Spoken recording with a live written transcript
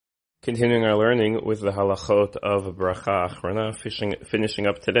Continuing our learning with the halachot of bracha achrona, finishing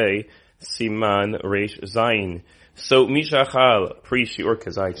up today, Siman Reish Zayin. So, Mishachal, pre-shiur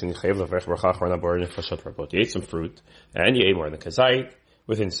kazait, and Yichayev levech bracha achrona bar nefashot rabot. You ate some fruit, and you ate more than kazait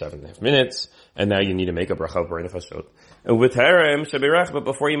within 7.5 minutes, and now you need to make a bracha bar nefashot. And with harem shabirach, but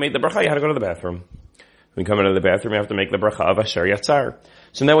before you made the bracha, you had to go to the bathroom. When you come out of the bathroom, you have to make the bracha of Asher Yatzar.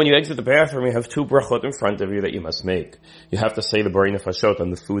 So now when you exit the bathroom, you have two brachot in front of you that you must make. You have to say the Bari Nefashot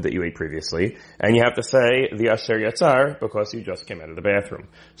on the food that you ate previously, and you have to say the Asher Yatzar because you just came out of the bathroom.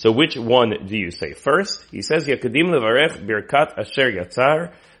 So which one do you say first? He says, Yakadim levarech birkat Asher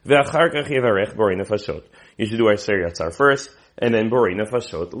Yatzar, ve'achar kach yevarech Bari Nefashot. You should do Asher Yatzar first, and then Bari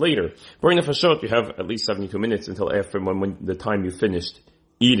Nefashot later. Bari Nefashot, you have at least 72 minutes until after when the time you finished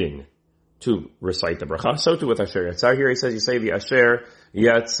eating to recite the bracha. So too with Asher Yatzar. Here he says you say the Asher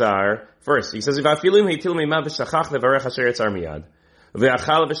Yatzar first. He says, "V'afilim heitil me'ma v'shachach levarech Asher Yatzar miyad.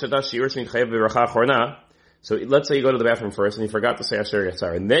 V'achal v'shadash shiur sh'nitchayev b'bracha achorna." So let's say you go to the bathroom first and you forgot to say Asher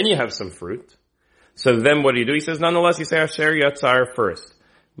Yatzar, and then you have some fruit. So then what do? He says, nonetheless, you say Asher Yatzar first.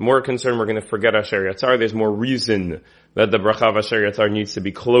 More concerned, we're going to forget Asher Yatzar. There's more reason that the bracha of Asher Yatzar needs to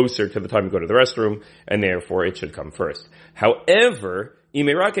be closer to the time you go to the restroom, and therefore it should come first. However, so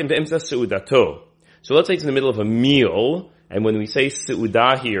let's say it's in the middle of a meal, and when we say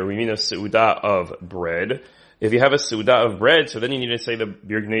seudah here, we mean a seudah of bread. If you have a seudah of bread, so then you need to say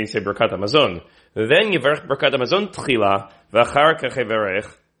birkat hamazon. Then you verch birkat hamazon tchila, v'achar kach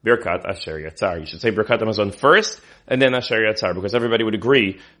yevarech birkat asher yatzar. You should say birkat hamazon first, and then asher yatzar, because everybody would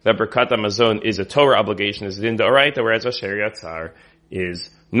agree that birkat hamazon is a Torah obligation, is din d'oraita, whereas asher yatzar is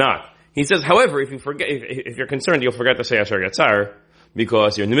not. He says, however, if you're concerned, you'll forget to say asher yatzar,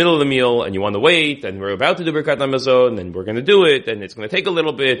 because you're in the middle of the meal and you want to wait, and we're about to do Birkat Hamazon, and we're going to do it, and it's going to take a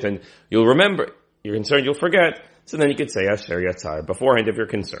little bit, and you'll remember. You're concerned, you'll forget. So then you could say Asher Yatzar beforehand if you're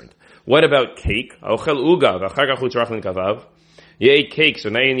concerned. What about cake? You ate cake, so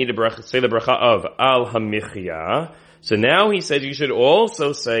now you need to say the bracha of Al Hamichya. So now he says you should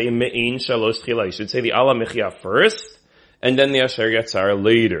also say Me'in Shalosh Tchila. You should say the Al Hamichya first, and then the Asher Yatzar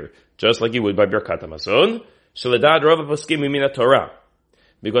later, just like you would by Birkat Hamazon. Shaladad Rav Poskim Mimina Torah.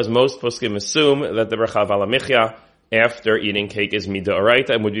 Because most poskim assume that the bracha of Al Hamichya after eating cake is mid'oraita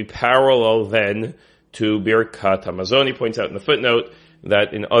and would be parallel then to Birkat Hamazon. He points out in the footnote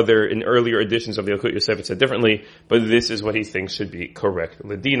that in earlier editions of the Yalkut Yosef it said differently, but this is what he thinks should be correct.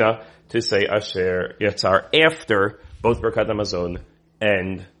 Ladina, to say Asher Yatzar after both Birkat Hamazon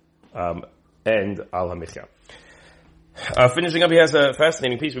and Al Hamichya. Finishing up, he has a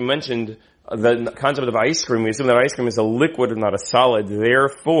fascinating piece. We mentioned the concept of ice cream. We assume that ice cream is a liquid and not a solid.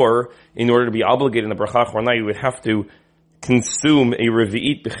 Therefore, in order to be obligated in the bracha achrona, you would have to consume a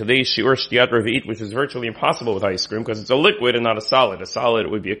revi'it b'chadei shiur shtiyat revi'it, which is virtually impossible with ice cream because it's a liquid and not a solid. A solid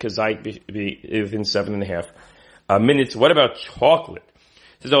would be a kazait within 7.5 minutes. What about chocolate?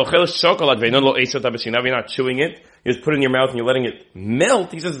 It says, you're not chewing it. You just put it in your mouth and you're letting it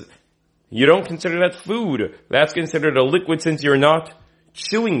melt. He says, you don't consider that food. That's considered a liquid since you're not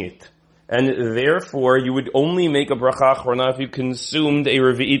chewing it. And therefore, you would only make a bracha achrona if you consumed a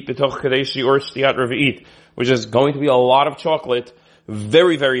revi'it b'toch kadei shiur shtiyat revi'it, which is going to be a lot of chocolate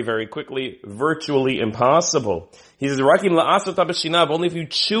very, very, very quickly, virtually impossible. He says, Rakim la'asot b'shinav, only if you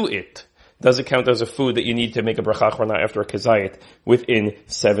chew it does it count as a food that you need to make a bracha achrona after a kazayit within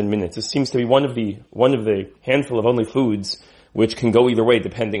 7 minutes. This seems to be one of the handful of only foods which can go either way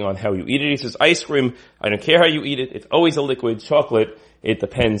depending on how you eat it. He says, ice cream, I don't care how you eat it, it's always a liquid. Chocolate, it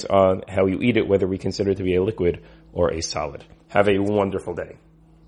depends on how you eat it, whether we consider it to be a liquid or a solid. Have a wonderful day.